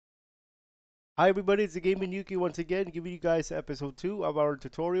Hi everybody, it's the Gaming Yuki once again, giving you guys episode 2 of our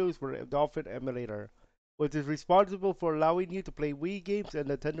tutorials for Dolphin Emulator, which is responsible for allowing you to play Wii games and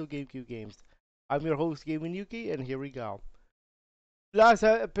Nintendo GameCube games. I'm your host, Gaming Yuki, and here we go. Last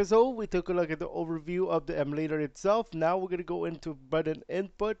episode, we took a look at the overview of the emulator itself. Now we're going to go into button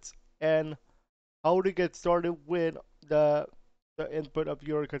inputs and how to get started with the, the input of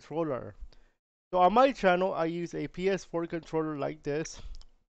your controller. So on my channel, I use a PS4 controller like this.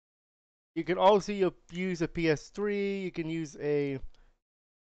 You can also use a PS3. You can use a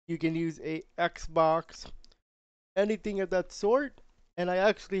Xbox, anything of that sort. And I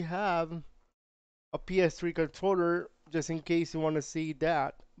actually have a PS3 controller just in case you want to see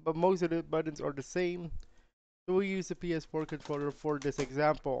that. But most of the buttons are the same. So we use the PS4 controller for this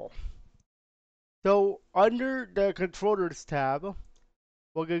example. So under the controllers tab,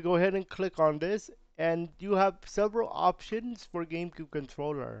 we're gonna go ahead and click on this, and you have several options for GameCube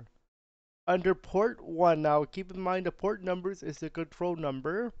controller. Under port 1, now keep in mind the port numbers is the control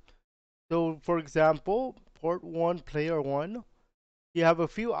number. So for example, port 1, player 1, you have a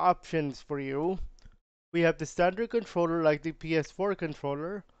few options for you. We have the standard controller like the PS4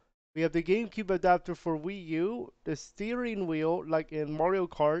 controller. We have the GameCube adapter for Wii U, the steering wheel like in Mario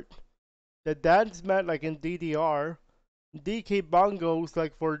Kart, the dance mat like in DDR, DK bongos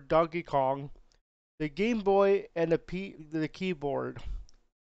like for Donkey Kong, the Game Boy, and the keyboard.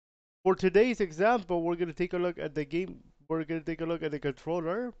 For today's example, we're gonna take a look at the game. We're gonna take a look at the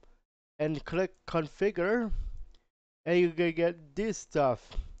controller and click configure, and you're gonna get this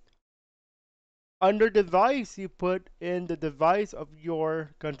stuff. Under device, you put in the device of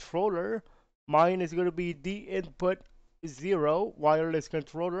your controller. Mine is gonna be the input 0 wireless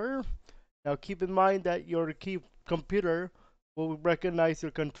controller. Now keep in mind that your computer will recognize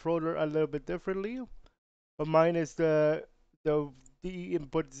your controller a little bit differently, but mine is the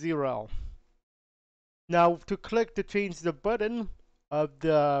input 0. Now to click to change the button of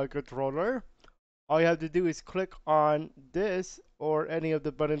the controller, all you have to do is click on this or any of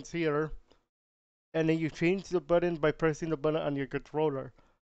the buttons here, and then you change the button by pressing the button on your controller.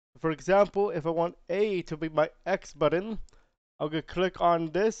 For example, if I want A to be my X button, I'll go click on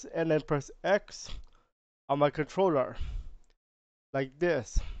this and then press X on my controller, like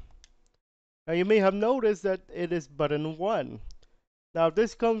this. Now you may have noticed that it is button 1. Now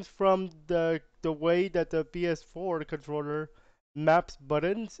this comes from the way that the PS4 controller maps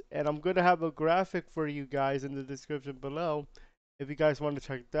buttons, and I'm gonna have a graphic for you guys in the description below if you guys want to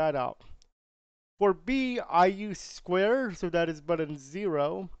check that out. For B, I use square, so that is button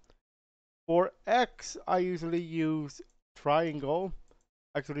 0. For X, I usually use triangle,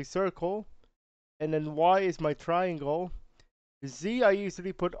 actually circle, and then Y is my triangle. Z, I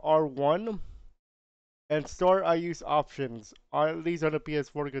usually put R1. And star, I use options, at least on a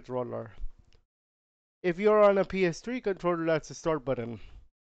PS4 controller. If you're on a PS3 controller, that's the start button.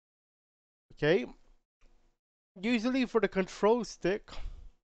 Okay. Usually for the control stick,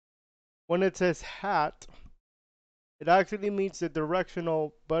 when it says hat, it actually means the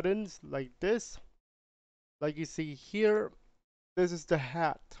directional buttons like this. Like you see here, this is the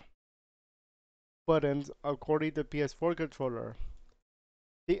hat buttons according to PS4 controller.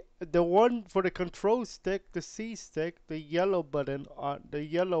 The one for the control stick, the C stick, the yellow button on the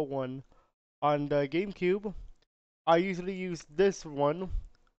yellow one on the GameCube, I usually use this one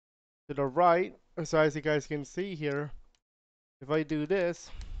to the right. So as you guys can see here, if I do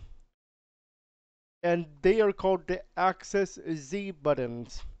this, and they are called the Access Z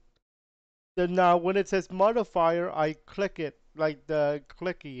buttons. Then now when it says modifier, I click it like the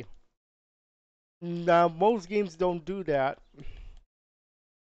clicky. Now most games don't do that.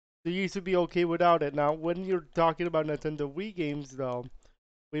 They used to be okay without it. Now when you're talking about Nintendo Wii games though,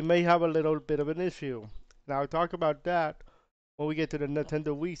 we may have a little bit of an issue. Now I'll talk about that when we get to the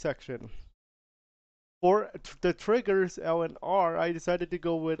Nintendo Wii section. For the triggers L and R, I decided to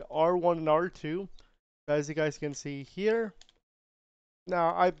go with R1 and R2, as you guys can see here.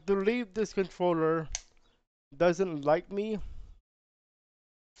 Now I believe this controller doesn't like me,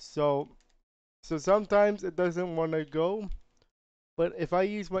 so sometimes it doesn't want to go. But if I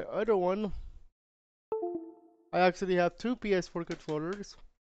use my other one, I actually have two PS4 controllers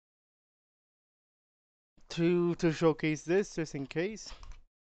to showcase this just in case.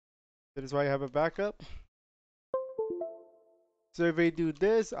 That is why I have a backup. So if I do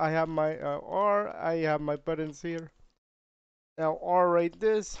this, I have my R, I have my buttons here. Now R right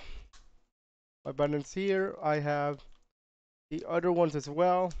this, my buttons here, I have the other ones as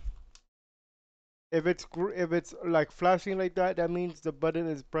well. If it's like flashing like that, that means the button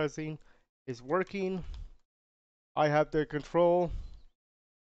is pressing is working. I have the control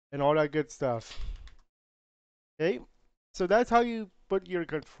and all that good stuff. Okay, so that's how you put your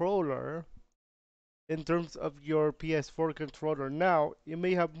controller in terms of your PS4 controller. Now, you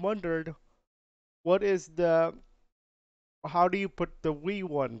may have wondered what is the how do you put the Wii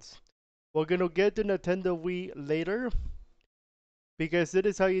ones? We're gonna get to Nintendo Wii later because this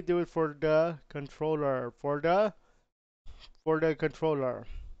is how you do it for the controller. For the controller.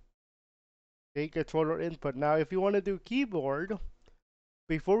 Okay, controller input. Now, if you want to do keyboard,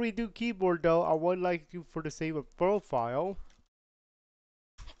 before we do keyboard though, I would like you for the save a profile.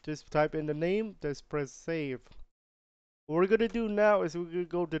 Just type in the name, just press save. What we're gonna do now is we're gonna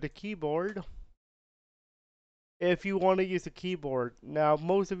go to the keyboard. If you want to use a keyboard, now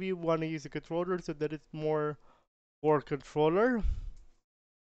most of you want to use a controller so that it's more for controller.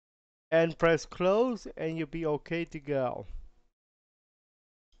 And press close, and you'll be okay to go.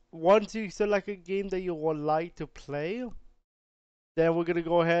 Once you select a game that you would like to play, then we're gonna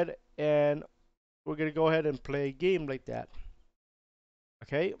go ahead and play a game like that.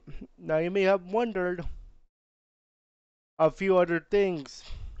 Okay. Now you may have wondered a few other things.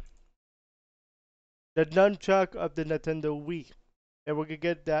 The nunchuck of the Nintendo Wii, and we're gonna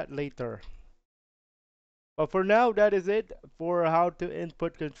get that later. But for now, that is it for how to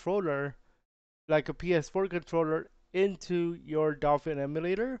input controller like a PS4 controller into your Dolphin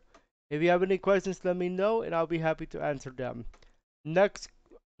emulator. If you have any questions, let me know and I'll be happy to answer them. Next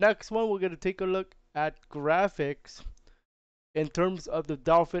next one, we're gonna take a look at graphics in terms of the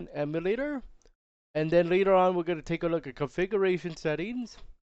Dolphin emulator. And then later on, we're gonna take a look at configuration settings.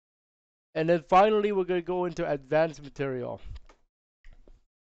 And then finally, we're gonna go into advanced material.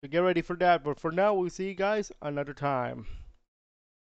 So get ready for that. But for now, we'll see you guys another time.